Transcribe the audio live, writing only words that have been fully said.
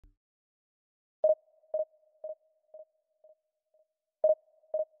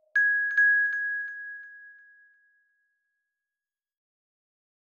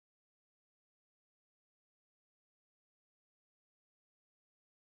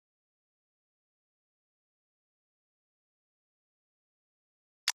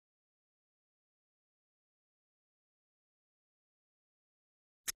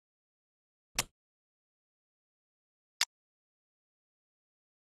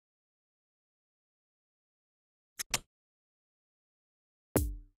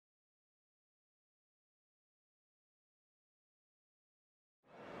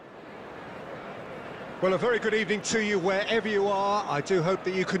Well, a very good evening to you wherever you are. I do hope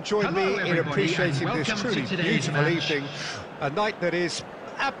that you can join me in appreciating this truly beautiful evening. A night that is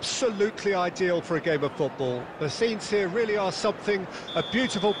absolutely ideal for a game of football. The scenes here really are something, a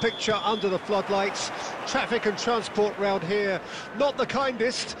beautiful picture under the floodlights. Traffic and transport round here, not the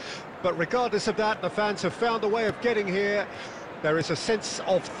kindest, but regardless of that, the fans have found a way of getting here. There is a sense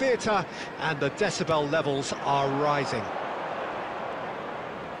of theatre and the decibel levels are rising.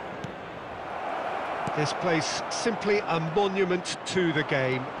 This place simply a monument to the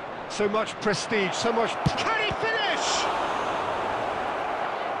game. So much prestige, so much... Can he finish?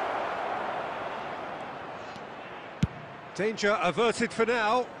 Danger averted for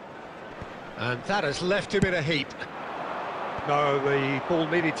now. And that has left him in a heap. No, the ball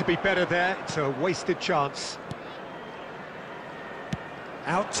needed to be better there. It's a wasted chance.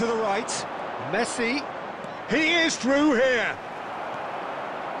 Out to the right. Messi. He is through here.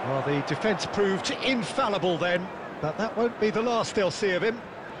 Well, the defence proved infallible then, but that won't be the last they'll see of him.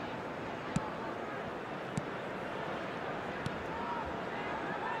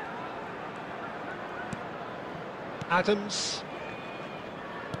 Adams.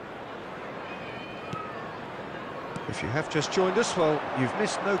 If you have just joined us, well, you've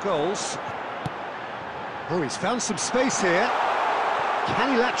missed no goals. Oh, he's found some space here.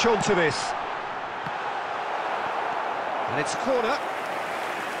 Can he latch on to this? And it's a corner.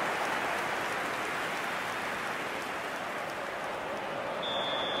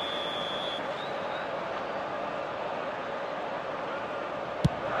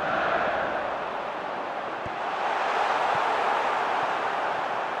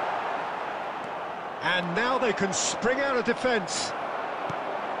 And now they can spring out of defence.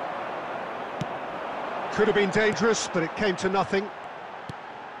 Could have been dangerous, but it came to nothing.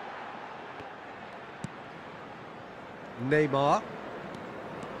 Neymar.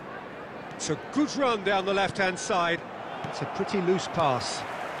 It's a good run down the left-hand side. It's a pretty loose pass.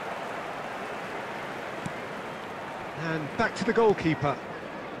 And back to the goalkeeper.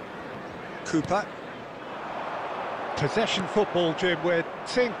 Cooper. Possession football, Jim, we're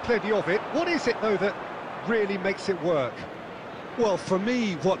seeing plenty of it. What is it, though, that really makes it work? Well, for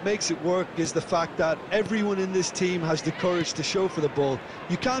me, what makes it work is the fact that everyone in this team has the courage to show for the ball.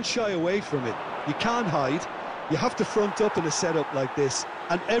 You can't shy away from it. You can't hide. You have to front up in a setup like this,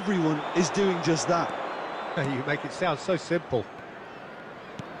 and everyone is doing just that. You make it sound so simple.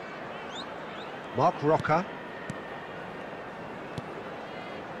 Mark Rocker.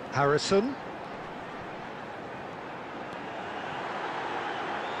 Harrison.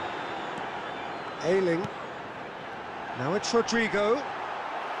 Ailing. Now it's Rodrigo.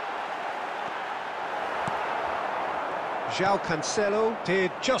 João Cancelo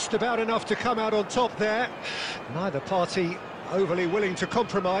did just about enough to come out on top there. Neither party overly willing to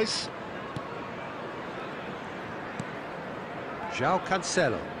compromise. João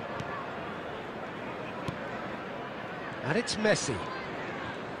Cancelo. And it's Messi.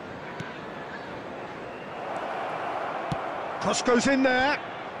 Cross goes in there.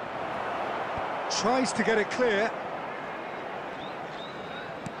 Tries to get it clear.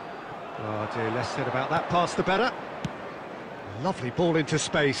 Oh dear, less said about that pass the better. Lovely ball into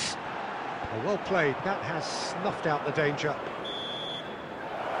space. Oh, well played, that has snuffed out the danger.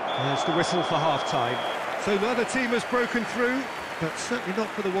 There's the whistle for half-time. So neither team has broken through, but certainly not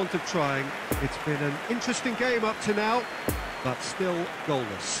for the want of trying. It's been an interesting game up to now, but still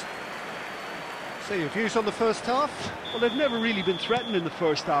goalless. So your views on the first half? Well, they've never really been threatened in the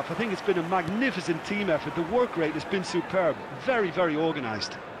first half. I think it's been a magnificent team effort. The work rate has been superb. Very, very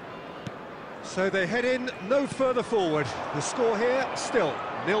organised. So they head in no further forward. The score here, still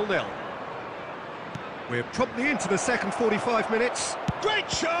 0-0. We're promptly into the second 45 minutes. Great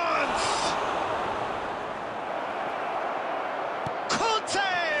chance!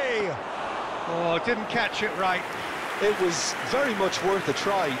 Conte! Oh, didn't catch it right. It was very much worth a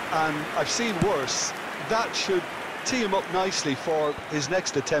try, and I've seen worse. That should tee him up nicely for his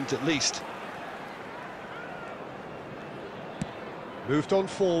next attempt at least. Moved on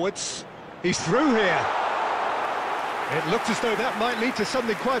forwards. He's through here. It looked as though that might lead to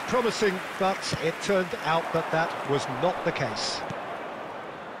something quite promising, but it turned out that that was not the case.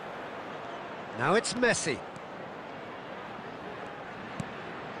 Now it's Messi.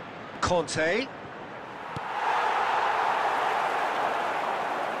 Conte.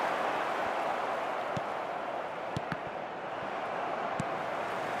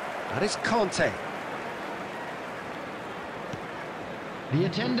 That is Conte. The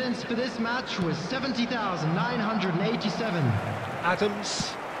attendance for this match was 70,987.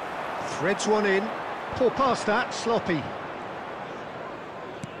 Adams threads one in. Poor pass that, sloppy.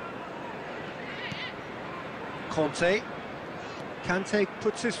 Conte. Kante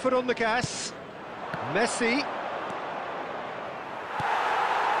puts his foot on the gas. Messi.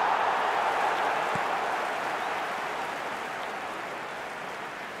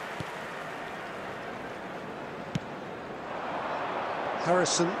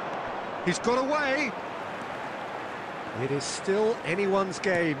 Harrison. He's got away. It is still anyone's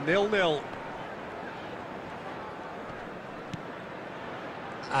game, 0-0.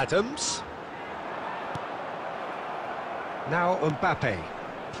 Adams. Now Mbappe.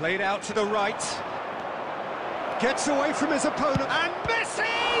 Played out to the right. Gets away from his opponent. And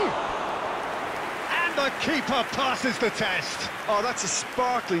Messi! And the keeper passes the test. Oh, that's a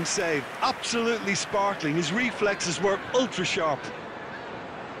sparkling save. Absolutely sparkling. His reflexes were ultra sharp.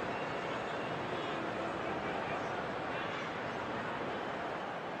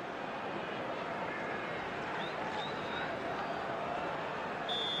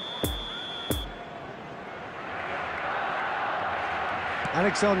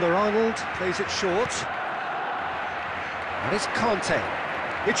 Alexander-Arnold plays it short. And it's Conte.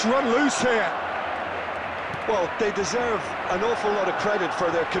 It's run loose here. Well, they deserve an awful lot of credit for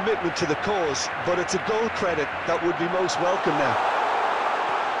their commitment to the cause, but it's a goal credit that would be most welcome now.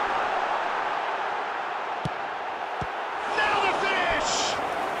 Now the finish!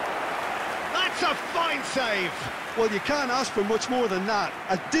 That's a fine save. Well, you can't ask for much more than that.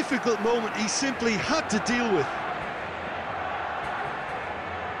 A difficult moment he simply had to deal with.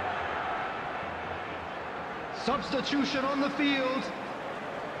 Substitution on the field.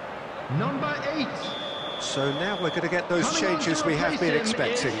 Number 8. So now we're going to get those changes we have been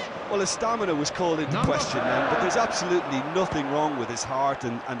expecting. Well, his stamina was called into question then, but there's absolutely nothing wrong with his heart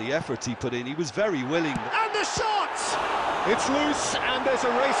and the efforts he put in. He was very willing. And the shot! It's loose, and there's a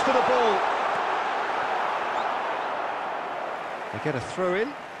race for the ball. They get a throw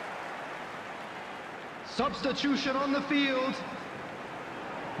in. Substitution on the field.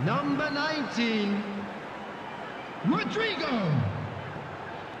 Number 19. Rodrigo.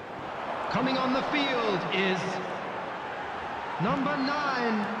 Coming on the field is number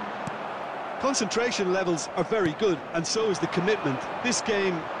 9. Concentration levels are very good, and so is the commitment. This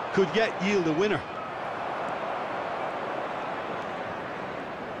game could yet yield a winner.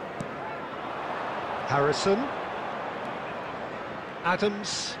 Harrison.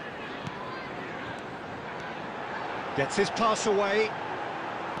 Adams. Gets his pass away.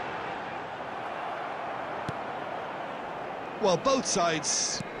 Well, both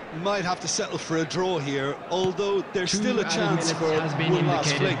sides might have to settle for a draw here, although there's still a chance for one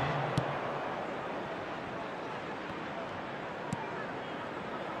last fling.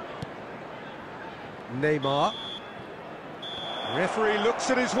 Neymar. Referee looks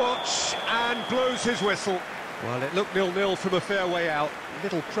at his watch and blows his whistle. Well, it looked 0-0 from a fair way out.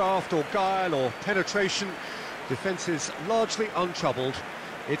 Little craft or guile or penetration. Defence is largely untroubled.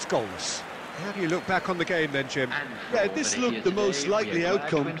 It's goalless. How do you look back on the game then, Jim? Yeah, this looked the most likely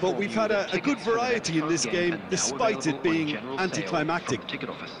outcome, but we've had a good variety in this game, despite it being anticlimactic.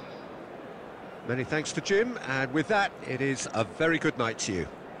 Many thanks to Jim, and with that, it is a very good night to you.